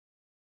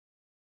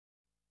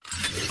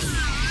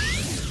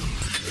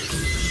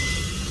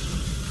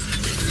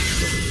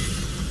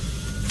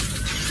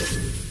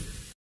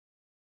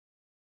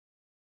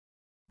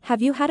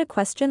Have you had a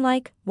question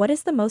like, what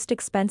is the most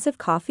expensive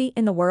coffee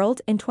in the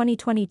world in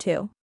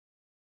 2022?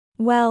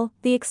 Well,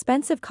 the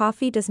expensive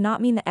coffee does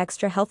not mean the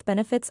extra health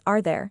benefits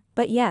are there,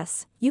 but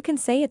yes, you can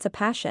say it's a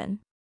passion.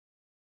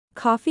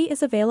 Coffee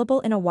is available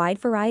in a wide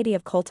variety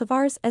of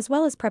cultivars as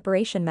well as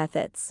preparation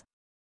methods.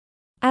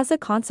 As a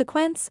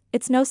consequence,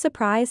 it's no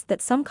surprise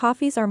that some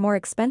coffees are more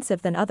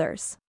expensive than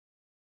others.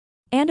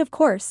 And of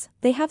course,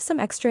 they have some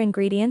extra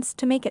ingredients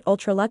to make it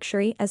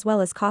ultra-luxury as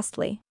well as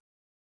costly.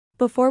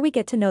 Before we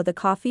get to know the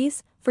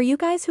coffees, for you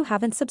guys who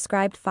haven't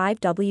subscribed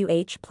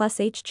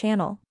 5Wh+H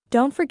channel,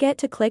 don't forget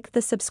to click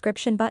the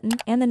subscription button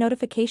and the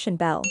notification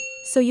bell,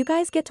 so you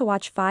guys get to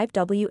watch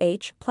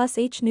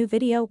 5Wh+H new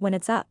video when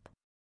it's up.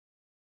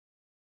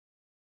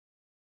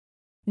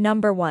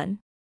 Number 1.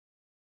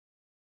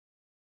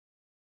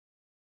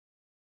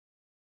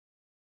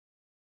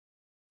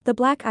 The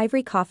Black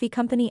Ivory Coffee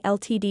Company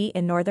Ltd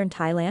in northern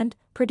Thailand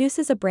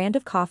produces a brand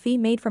of coffee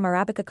made from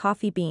Arabica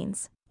coffee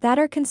beans that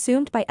are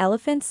consumed by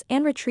elephants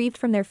and retrieved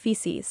from their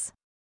feces.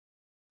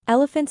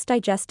 Elephants'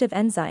 digestive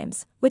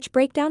enzymes, which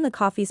break down the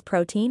coffee's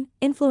protein,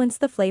 influence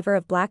the flavor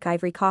of black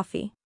ivory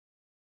coffee.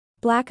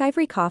 Black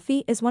ivory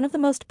coffee is one of the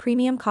most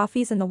premium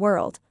coffees in the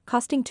world,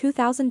 costing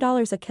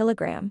 $2,000 a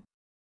kilogram.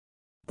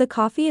 The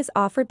coffee is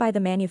offered by the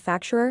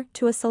manufacturer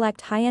to a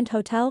select high-end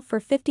hotel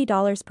for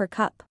 $50 per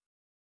cup.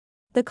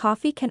 The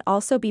coffee can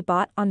also be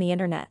bought on the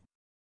internet.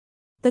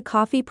 The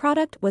coffee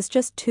product was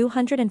just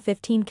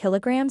 215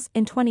 kilograms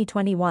in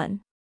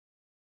 2021.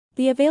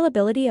 The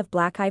availability of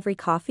black ivory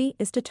coffee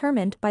is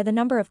determined by the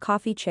number of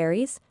coffee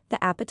cherries,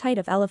 the appetite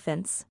of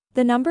elephants,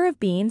 the number of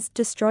beans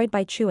destroyed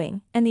by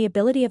chewing, and the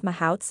ability of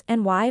mahouts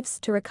and wives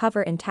to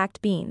recover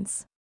intact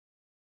beans.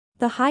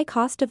 The high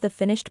cost of the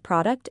finished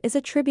product is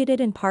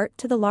attributed in part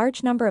to the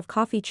large number of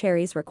coffee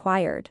cherries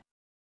required.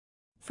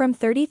 From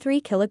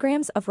 33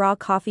 kilograms of raw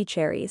coffee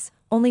cherries,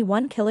 only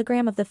 1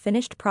 kilogram of the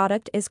finished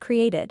product is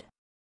created.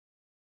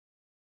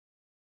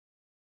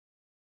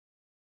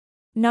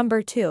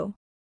 Number 2.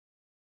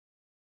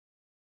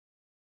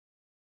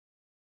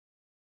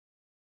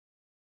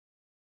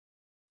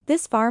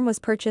 This farm was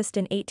purchased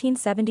in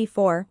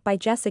 1874 by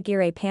Jesse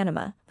Aguirre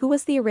Panama, who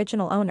was the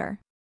original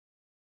owner.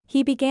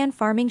 He began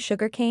farming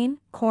sugarcane,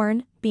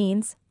 corn,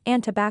 beans,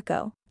 and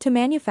tobacco to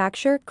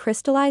manufacture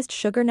crystallized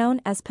sugar known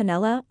as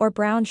panela or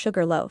brown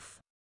sugar loaf.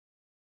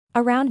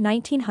 Around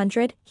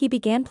 1900, he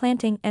began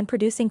planting and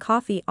producing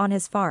coffee on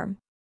his farm.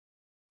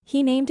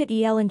 He named it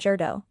El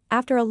Injerto,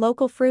 after a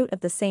local fruit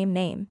of the same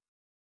name.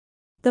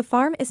 The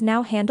farm is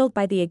now handled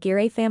by the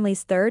Aguirre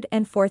family's third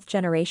and fourth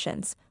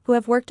generations, who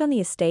have worked on the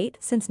estate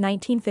since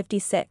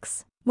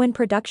 1956, when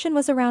production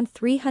was around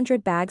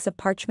 300 bags of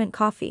parchment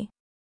coffee.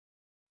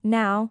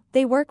 Now,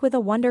 they work with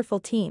a wonderful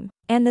team,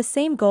 and the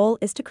same goal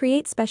is to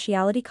create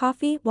specialty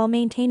coffee while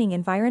maintaining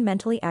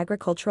environmentally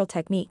agricultural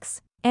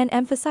techniques, and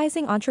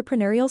emphasizing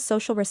entrepreneurial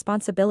social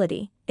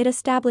responsibility. It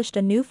established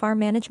a new farm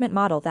management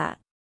model that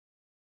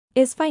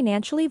is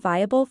financially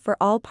viable for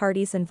all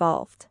parties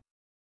involved.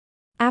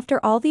 After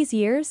all these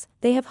years,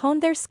 they have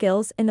honed their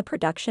skills in the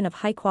production of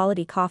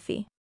high-quality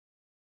coffee.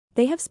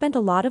 They have spent a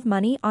lot of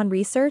money on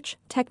research,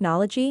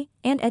 technology,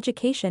 and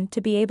education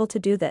to be able to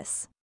do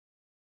this.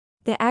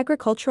 The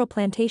agricultural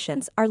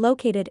plantations are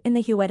located in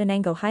the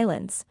Huetenango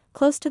Highlands,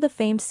 close to the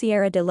famed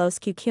Sierra de los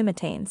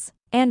Cucumitanes,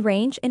 and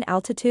range in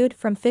altitude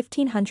from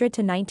 1,500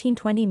 to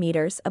 1,920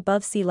 meters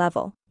above sea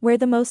level, where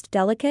the most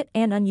delicate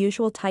and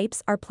unusual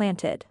types are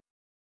planted.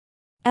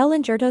 El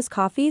Injerto's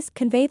coffees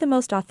convey the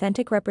most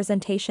authentic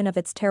representation of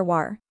its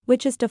terroir,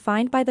 which is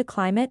defined by the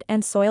climate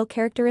and soil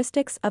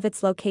characteristics of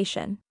its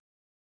location.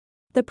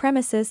 The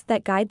premises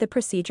that guide the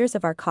procedures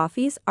of our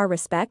coffees are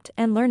respect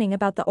and learning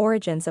about the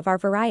origins of our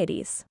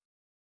varieties.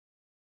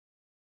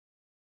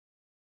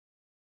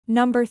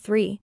 Number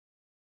 3.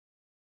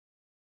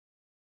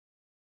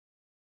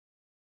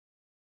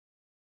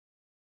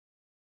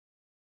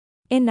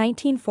 In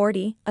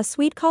 1940, a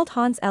Swede called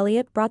Hans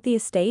Elliot brought the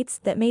estates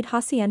that made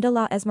Hacienda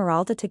La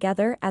Esmeralda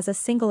together as a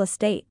single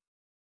estate.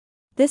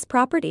 This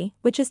property,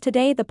 which is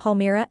today the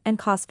Palmyra and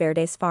Cos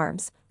Verdes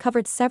farms,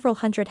 covered several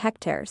hundred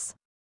hectares.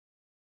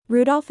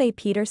 Rudolf A.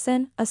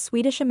 Peterson, a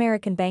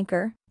Swedish-American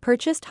banker,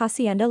 purchased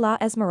Hacienda La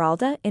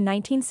Esmeralda in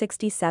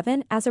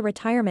 1967 as a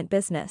retirement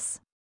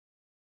business.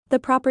 The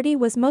property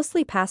was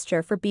mostly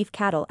pasture for beef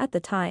cattle at the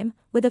time,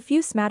 with a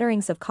few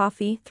smatterings of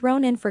coffee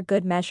thrown in for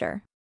good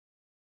measure.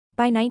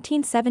 By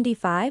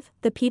 1975,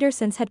 the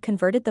Petersons had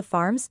converted the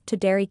farms to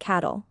dairy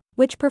cattle,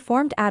 which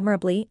performed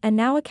admirably and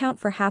now account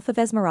for half of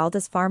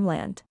Esmeralda's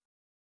farmland.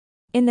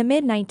 In the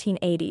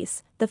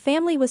mid-1980s, the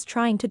family was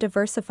trying to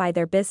diversify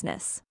their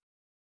business.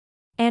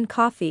 And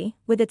coffee,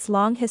 with its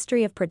long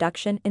history of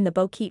production in the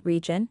Bouquet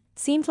region,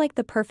 seemed like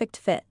the perfect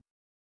fit.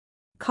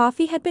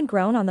 Coffee had been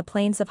grown on the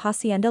plains of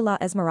Hacienda La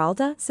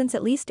Esmeralda since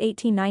at least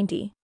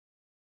 1890.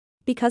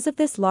 Because of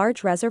this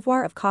large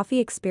reservoir of coffee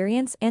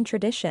experience and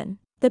tradition,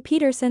 the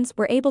Petersons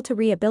were able to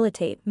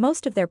rehabilitate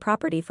most of their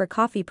property for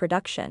coffee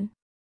production.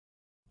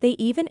 They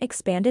even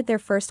expanded their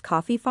first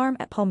coffee farm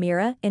at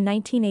Palmyra in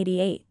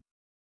 1988.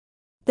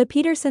 The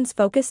Petersons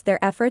focused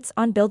their efforts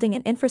on building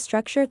an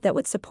infrastructure that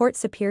would support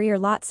superior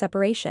lot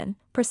separation,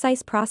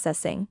 precise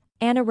processing,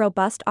 and a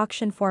robust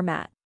auction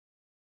format.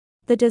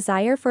 The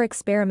desire for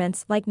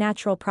experiments like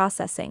natural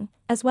processing,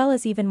 as well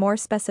as even more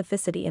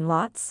specificity in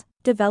lots,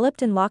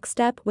 developed in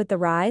lockstep with the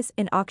rise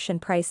in auction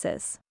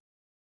prices.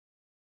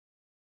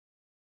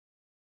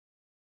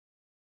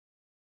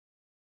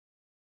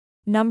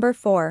 Number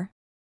 4.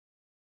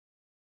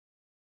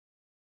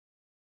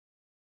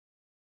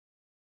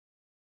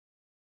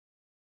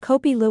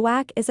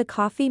 Wh+H is a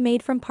coffee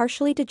made from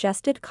partially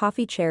digested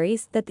coffee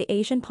cherries that the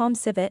Asian palm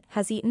civet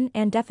has eaten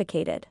and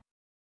defecated.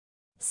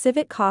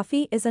 Civet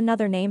coffee is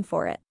another name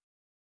for it.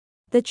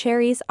 The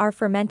cherries are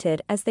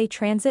fermented as they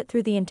transit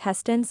through the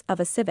intestines of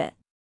a civet,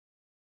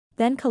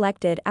 then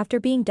collected after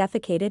being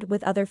defecated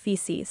with other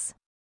feces.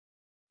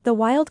 The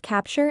wild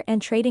capture and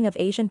trading of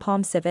Asian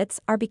palm civets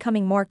are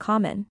becoming more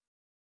common.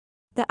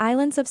 The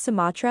islands of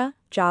Sumatra,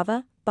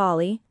 Java,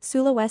 Bali,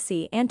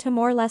 Sulawesi and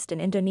Timor-Leste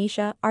in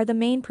Indonesia are the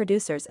main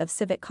producers of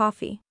civet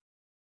coffee.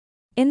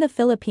 In the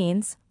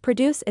Philippines,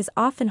 produce is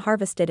often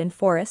harvested in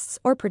forests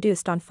or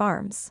produced on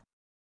farms.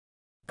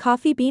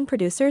 Coffee bean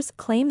producers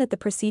claim that the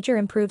procedure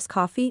improves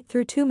coffee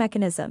through two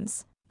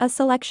mechanisms: a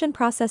selection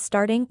process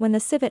starting when the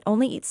civet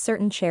only eats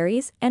certain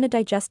cherries and a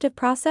digestive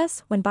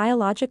process when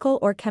biological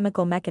or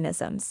chemical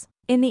mechanisms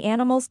in the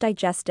animal's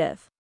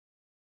digestive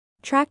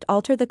tract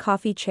alter the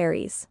coffee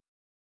cherries.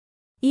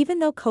 Even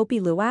though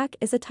Wh+H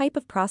is a type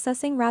of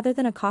processing rather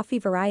than a coffee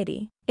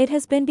variety, it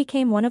has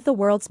become one of the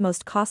world's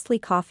most costly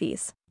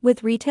coffees,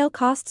 with retail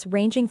costs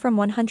ranging from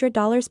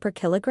 $100 per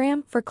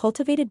kilogram for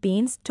cultivated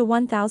beans to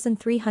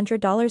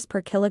 $1,300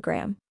 per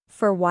kilogram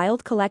for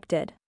wild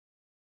collected.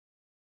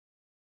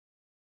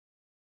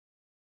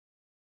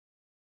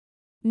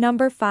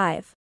 Number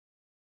 5.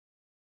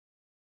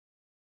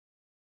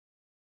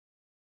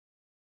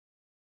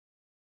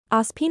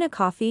 Ospina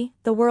Coffee,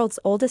 the world's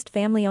oldest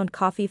family-owned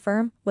coffee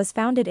firm, was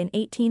founded in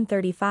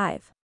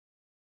 1835.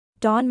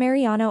 Don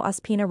Mariano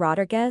Ospina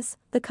Rodriguez,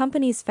 the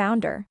company's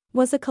founder,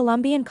 was a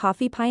Colombian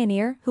coffee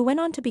pioneer who went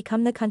on to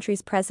become the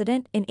country's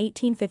president in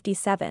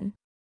 1857.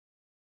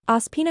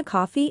 Ospina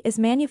coffee is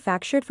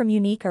manufactured from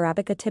unique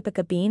Arabica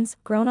typica beans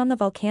grown on the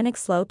volcanic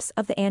slopes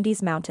of the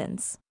Andes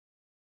Mountains.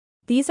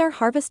 These are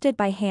harvested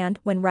by hand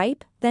when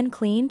ripe, then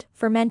cleaned,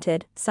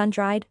 fermented,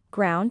 sun-dried,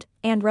 ground,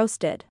 and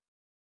roasted.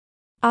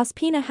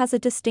 Ospina has a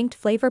distinct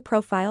flavor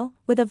profile,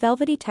 with a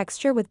velvety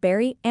texture with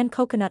berry and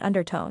coconut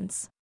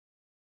undertones.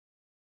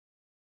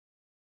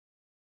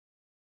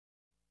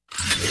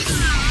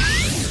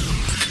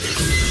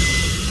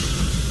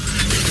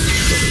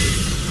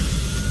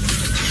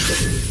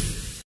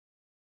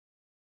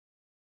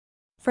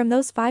 From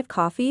those 5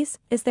 coffees,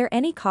 is there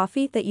any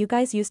coffee that you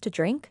guys used to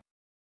drink?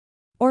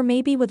 Or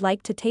maybe would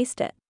like to taste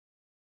it?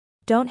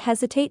 Don't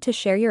hesitate to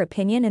share your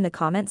opinion in the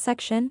comment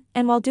section,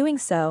 and while doing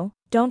so,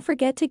 don't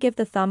forget to give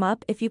the thumb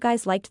up if you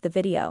guys liked the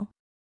video.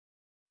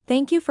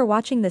 Thank you for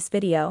watching this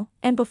video,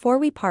 and before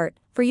we part,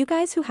 for you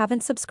guys who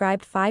haven't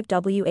subscribed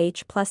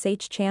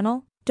Wh+H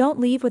channel, don't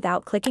leave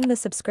without clicking the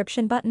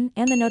subscription button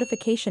and the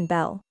notification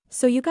bell,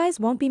 so you guys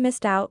won't be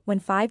missed out when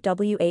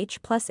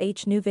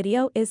Wh+H new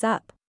video is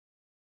up.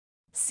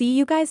 See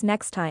you guys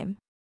next time.